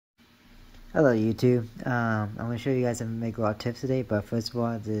Hello YouTube. I'm going to show you guys some make raw tips today, but first of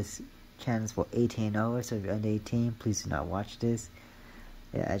all, this channel is for 18 and over, so if you're under 18, please do not watch this.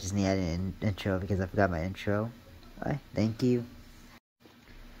 Yeah, I just need to add an intro because I forgot my intro. Alright, thank you.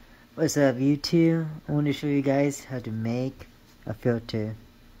 What's up YouTube? I want to show you guys how to make a filter.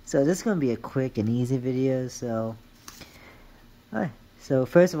 So this is going to be a quick and easy video, so alright. So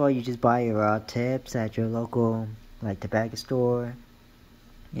first of all, you just buy your raw tips at your local tobacco store.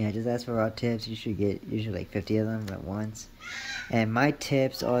 Yeah, just ask for raw tips. You should get usually like 50 of them at once. And my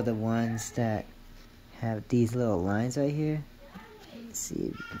tips are the ones that have these little lines right here. Let's see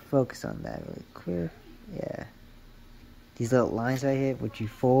if you can focus on that really quick. Yeah. These little lines right here, which you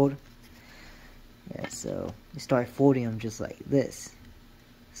fold. Yeah, so you start folding them just like this.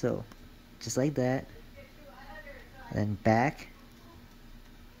 So, just like that. And then back.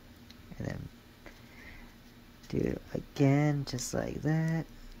 And then do it again, just like that.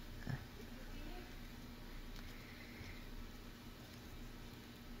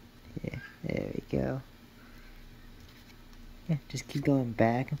 Yeah, there we go. Yeah, just keep going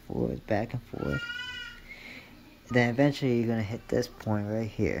back and forth, back and forth. Then eventually you're gonna hit this point right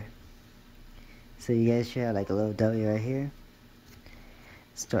here. So you guys should have like a little W right here.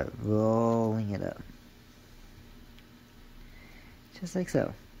 Start rolling it up. Just like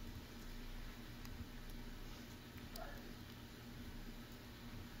so.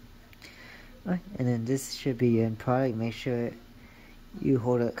 Right, and then this should be your end product. Make sure you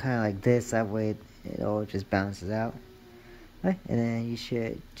hold it kind of like this, that way it all just bounces out. Right, and then you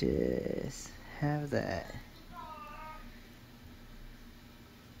should just have that.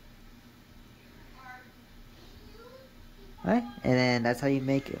 Right, and then that's how you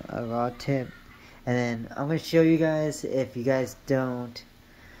make a raw tip. And then I'm gonna show you guys, if you guys don't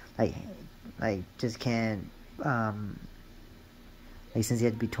just can't since you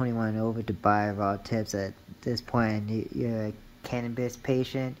have to be 21 and over to buy raw tips at this point, and you're a cannabis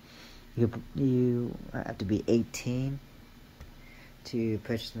patient, you have to be 18 to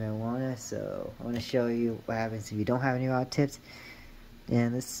purchase marijuana. So I want to show you what happens if you don't have any raw tips.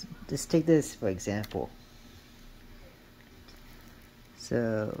 And let's take this for example.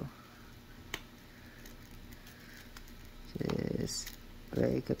 So just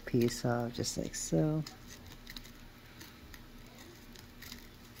break a piece off just like so.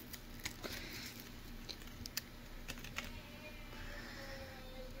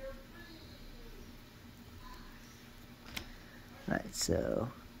 Alright, so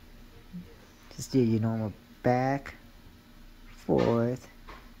just do your normal back, forth,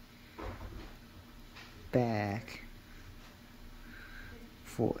 back,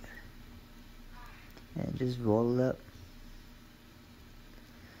 forth, and just roll it up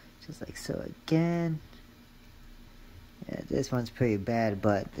just like so again. Yeah, this one's pretty bad,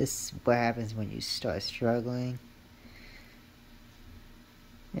 but this is what happens when you start struggling.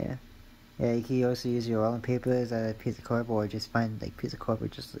 Yeah, you can also use your rolling papers as a piece of cardboard, or just find like piece of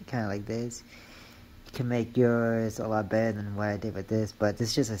cardboard just kind of like this. You can make yours a lot better than what I did with this, but this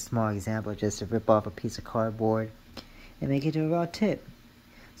is just a small example, just to rip off a piece of cardboard and make it to a raw tip.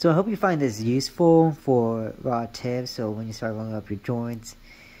 So I hope you find this useful for raw tips, so when you start rolling up your joints,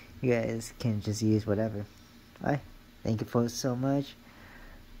 you guys can just use whatever. Alright, thank you for so much,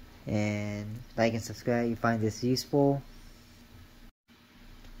 and like and subscribe if you find this useful.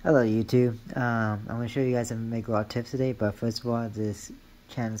 Hello YouTube. I'm going to show you guys some make raw tips today, but first of all, this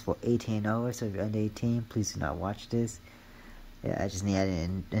channel is for 18 and over, so if you're under 18, please do not watch this. Yeah, I just need to add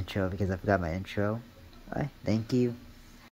an intro because I forgot my intro. Alright, thank you.